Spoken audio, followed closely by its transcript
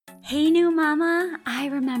Hey new mama, I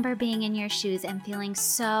remember being in your shoes and feeling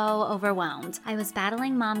so overwhelmed. I was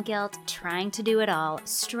battling mom guilt, trying to do it all,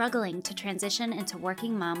 struggling to transition into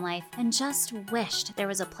working mom life, and just wished there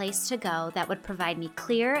was a place to go that would provide me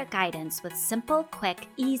clear guidance with simple, quick,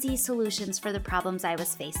 easy solutions for the problems I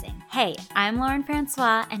was facing. Hey, I'm Lauren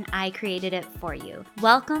Francois and I created it for you.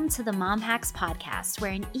 Welcome to the Mom Hacks Podcast,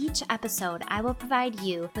 where in each episode I will provide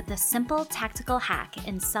you with a simple tactical hack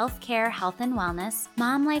in self-care, health and wellness,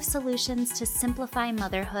 mom life solutions to simplify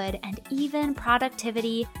motherhood, and even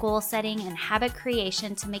productivity, goal setting, and habit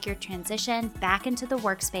creation to make your transition back into the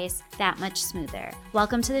workspace that much smoother.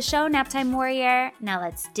 Welcome to the show, Naptime Warrior. Now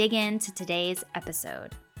let's dig into today's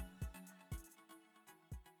episode.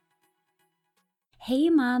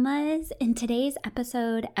 Hey mamas! In today's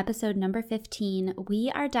episode number 15,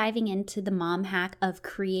 we are diving into the mom hack of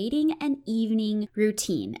creating an evening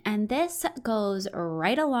routine. And this goes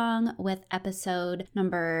right along with episode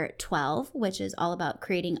number 12, which is all about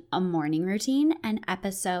creating a morning routine, and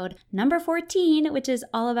episode number 14, which is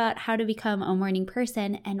all about how to become a morning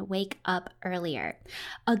person and wake up earlier.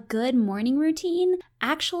 A good morning routine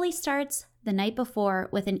actually starts the night before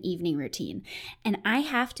with an evening routine. And I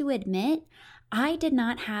have to admit, I did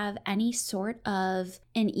not have any sort of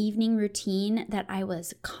an evening routine that I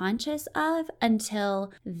was conscious of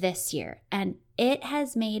until this year, and it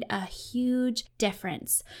has made a huge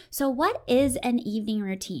difference. So what is an evening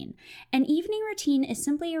routine? An evening routine is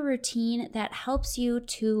simply a routine that helps you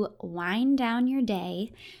to wind down your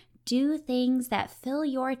day, do things that fill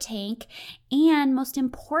your tank, and most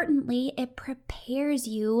importantly, it prepares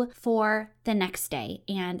you for the next day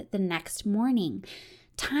and the next morning.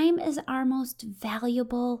 Time is our most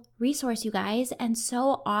valuable resource, you guys, and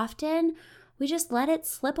so often we just let it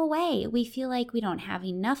slip away. We feel like we don't have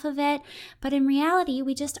enough of it, but in reality,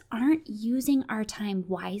 we just aren't using our time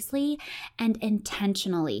wisely and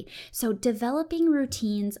intentionally. So developing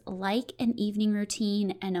routines like an evening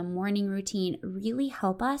routine and a morning routine really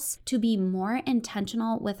help us to be more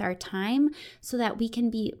intentional with our time so that we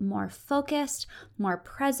can be more focused, more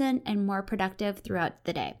present, and more productive throughout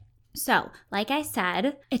the day. So, like I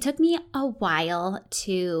said, it took me a while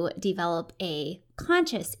to develop a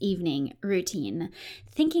conscious evening routine.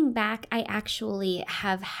 Thinking back, I actually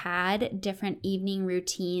have had different evening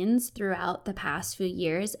routines throughout the past few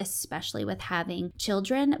years, especially with having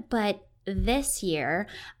children, but this year,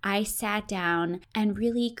 I sat down and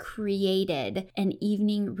really created an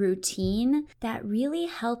evening routine that really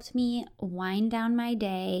helped me wind down my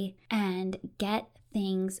day and get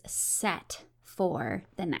things set for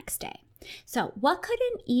the next day. So, what could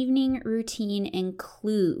an evening routine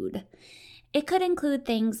include? It could include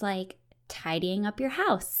things like tidying up your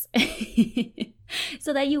house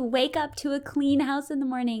so that you wake up to a clean house in the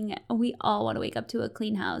morning. We all want to wake up to a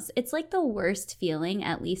clean house. It's like the worst feeling,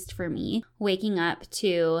 at least for me, waking up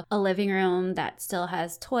to a living room that still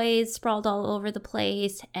has toys sprawled all over the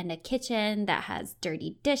place and a kitchen that has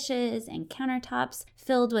dirty dishes and countertops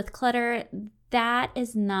filled with clutter. That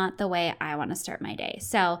is not the way I want to start my day.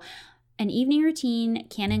 So an evening routine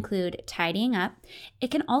can include tidying up. It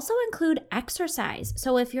can also include exercise.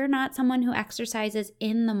 So if you're not someone who exercises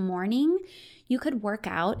in the morning, you could work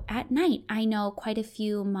out at night. I know quite a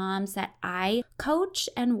few moms that I coach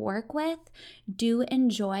and work with do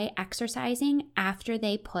enjoy exercising after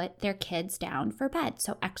they put their kids down for bed.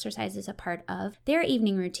 So exercise is a part of their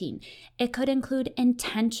evening routine. It could include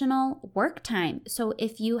intentional work time. So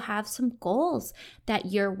if you have some goals that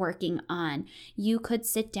you're working on, you could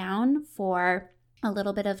sit down for a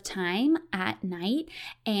little bit of time at night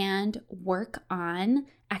and work on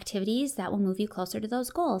activities that will move you closer to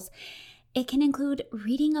those goals. It can include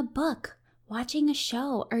reading a book, watching a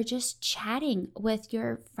show, or just chatting with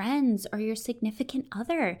your friends or your significant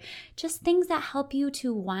other. Just things that help you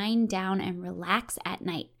to wind down and relax at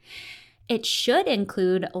night. It should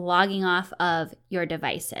include logging off of your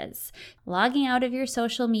devices, logging out of your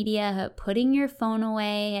social media, putting your phone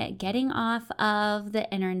away, getting off of the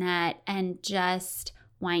internet, and just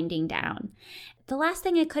winding down. The last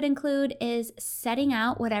thing it could include is setting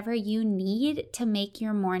out whatever you need to make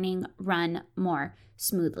your morning run more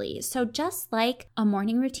smoothly. So just like a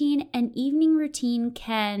morning routine, an evening routine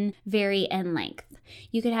can vary in length.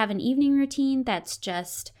 You could have an evening routine that's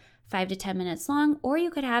just 5 to 10 minutes long, or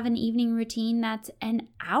you could have an evening routine that's an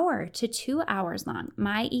hour to 2 hours long.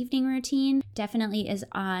 My evening routine definitely is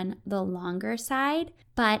on the longer side,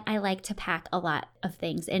 but I like to pack a lot of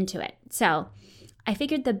things into it. So I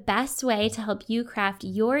figured the best way to help you craft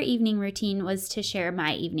your evening routine was to share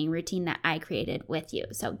my evening routine that I created with you.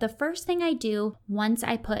 So the first thing I do once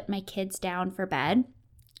I put my kids down for bed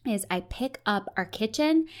is I pick up our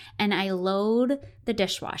kitchen and I load the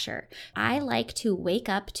dishwasher. I like to wake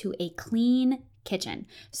up to a clean kitchen.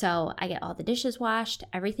 So I get all the dishes washed,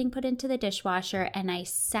 everything put into the dishwasher, and I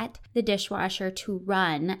set the dishwasher to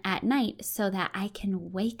run at night so that I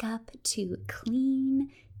can wake up to clean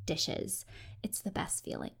dishes. It's the best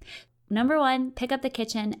feeling. Number one, pick up the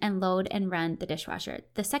kitchen and load and run the dishwasher.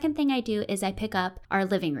 The second thing I do is I pick up our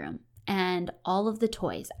living room and all of the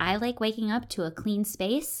toys. I like waking up to a clean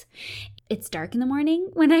space. It's dark in the morning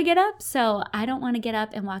when I get up, so I don't want to get up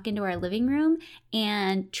and walk into our living room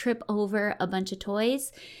and trip over a bunch of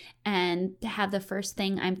toys and have the first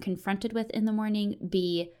thing I'm confronted with in the morning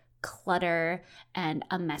be clutter and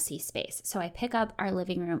a messy space. So I pick up our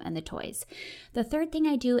living room and the toys. The third thing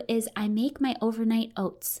I do is I make my overnight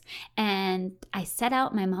oats and I set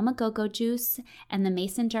out my Mama Go-Go juice and the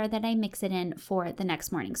mason jar that I mix it in for the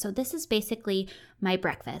next morning. So this is basically my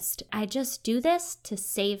breakfast. I just do this to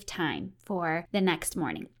save time for the next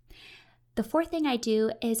morning. The fourth thing I do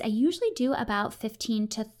is I usually do about 15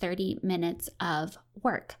 to 30 minutes of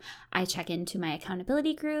work. I check into my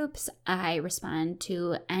accountability groups. I respond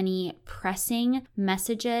to any pressing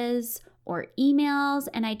messages or emails,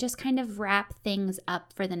 and I just kind of wrap things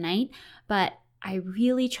up for the night. But I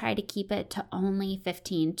really try to keep it to only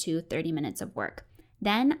 15 to 30 minutes of work.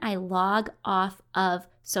 Then I log off of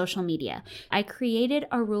social media. I created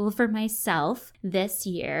a rule for myself this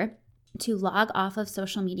year to log off of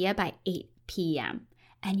social media by 8 p.m.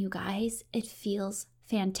 And you guys, it feels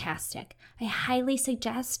fantastic. I highly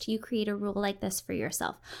suggest you create a rule like this for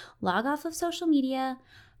yourself. Log off of social media,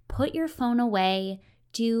 put your phone away,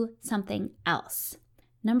 do something else.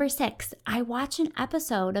 Number 6, I watch an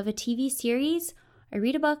episode of a TV series, I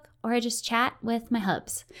read a book, or I just chat with my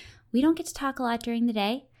hubs. We don't get to talk a lot during the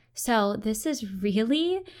day, so this is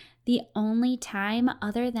really the only time,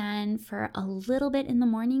 other than for a little bit in the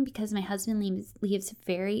morning because my husband leaves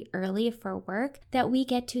very early for work, that we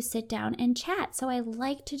get to sit down and chat. So I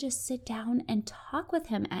like to just sit down and talk with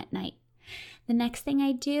him at night. The next thing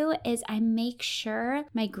I do is I make sure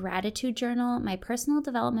my gratitude journal, my personal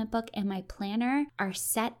development book, and my planner are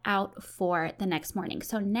set out for the next morning.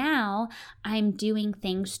 So now I'm doing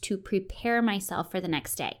things to prepare myself for the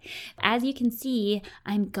next day. As you can see,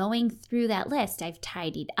 I'm going through that list. I've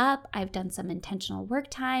tidied up. I've done some intentional work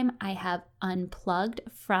time. I have unplugged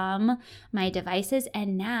from my devices,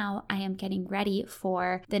 and now I am getting ready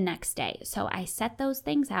for the next day. So I set those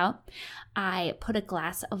things out. I put a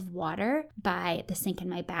glass of water by the sink in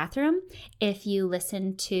my bathroom. If you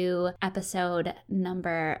listen to episode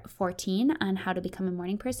number 14 on how to become a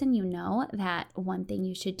morning person, you know that one thing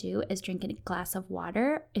you should do is drink a glass of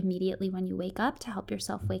water immediately when you wake up to help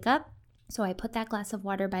yourself wake up. So I put that glass of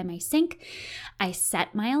water by my sink, I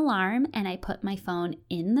set my alarm, and I put my phone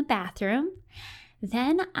in the bathroom.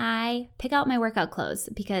 Then I pick out my workout clothes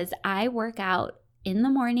because I work out in the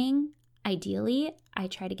morning. Ideally, I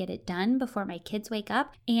try to get it done before my kids wake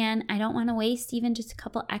up, and I don't want to waste even just a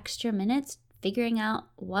couple extra minutes figuring out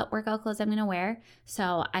what workout clothes I'm going to wear.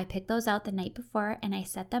 So I pick those out the night before and I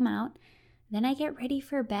set them out. Then I get ready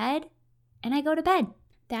for bed and I go to bed.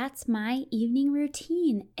 That's my evening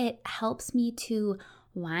routine. It helps me to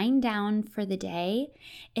wind down for the day.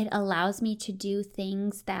 It allows me to do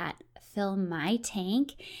things that fill my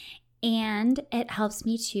tank, and it helps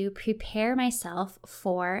me to prepare myself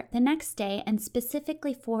for the next day and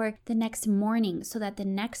specifically for the next morning so that the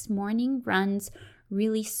next morning runs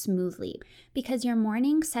really smoothly, because your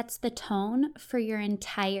morning sets the tone for your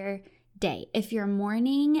entire day. If your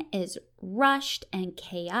morning is rushed and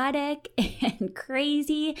chaotic and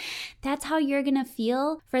crazy, that's how you're gonna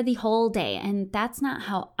feel for the whole day. And that's not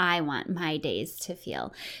how I want my days to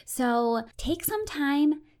feel. So take some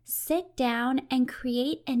time, sit down and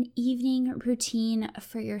create an evening routine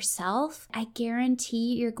for yourself. I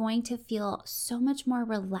guarantee you're going to feel so much more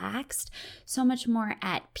relaxed, so much more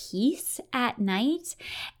at peace at night,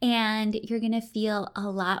 and you're going to feel a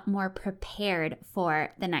lot more prepared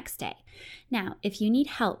for the next day. Now, if you need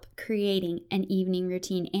help creating an evening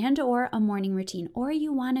routine and or a morning routine, or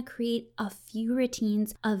you want to create a few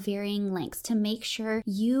routines of varying lengths to make sure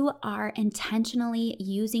you are intentionally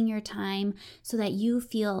using your time so that you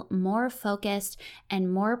feel more focused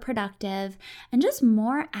and more productive and just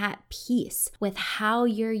more at peace with how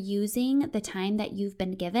you're using the time that you've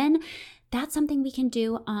been given, that's something we can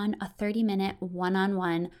do on a 30-minute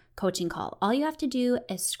one-on-one coaching call. All you have to do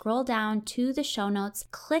is scroll down to the show notes,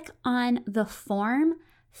 click on the form,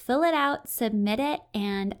 fill it out, submit it,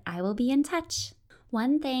 and I will be in touch.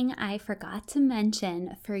 One thing I forgot to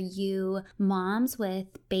mention for you moms with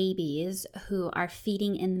babies who are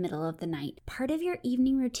feeding in the middle of the night, part of your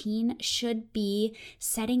evening routine should be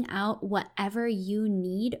setting out whatever you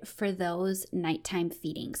need for those nighttime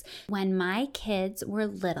feedings. When my kids were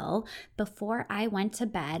little, before I went to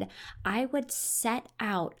bed, I would set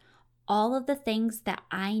out all of the things that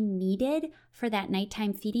I needed for that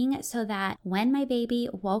nighttime feeding so that when my baby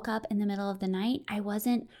woke up in the middle of the night, I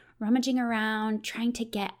wasn't rummaging around, trying to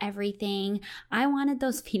get everything. I wanted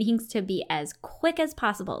those feedings to be as quick as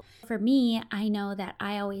possible. For me, I know that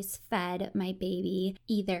I always fed my baby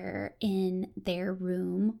either in their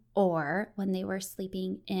room or when they were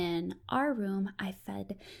sleeping in our room, I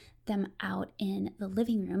fed them out in the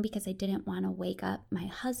living room because I didn't want to wake up my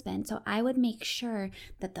husband. So I would make sure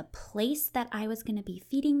that the place that I was going to be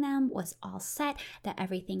feeding them was all set, that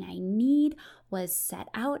everything I need was set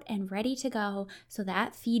out and ready to go, so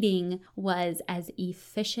that feeding was as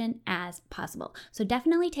efficient as possible. So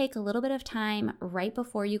definitely take a little bit of time right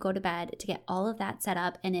before you go to bed to get all of that set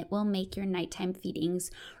up, and it will make your nighttime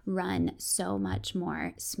feedings run so much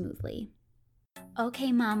more smoothly.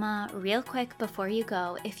 Okay, Mama, real quick before you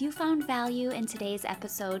go, if you found value in today's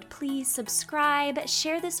episode, please subscribe,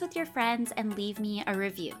 share this with your friends, and leave me a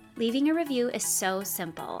review. Leaving a review is so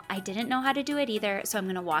simple. I didn't know how to do it either, so I'm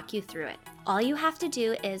going to walk you through it. All you have to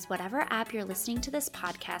do is whatever app you're listening to this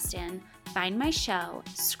podcast in, find my show,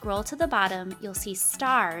 scroll to the bottom, you'll see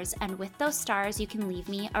stars, and with those stars, you can leave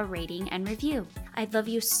me a rating and review. I'd love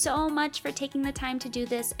you so much for taking the time to do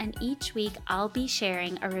this, and each week I'll be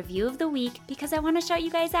sharing a review of the week because I want to shout you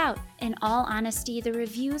guys out. In all honesty, the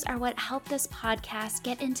reviews are what help this podcast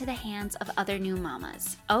get into the hands of other new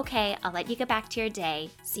mamas. Okay, I'll let you get back to your day.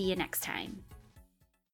 See you next time.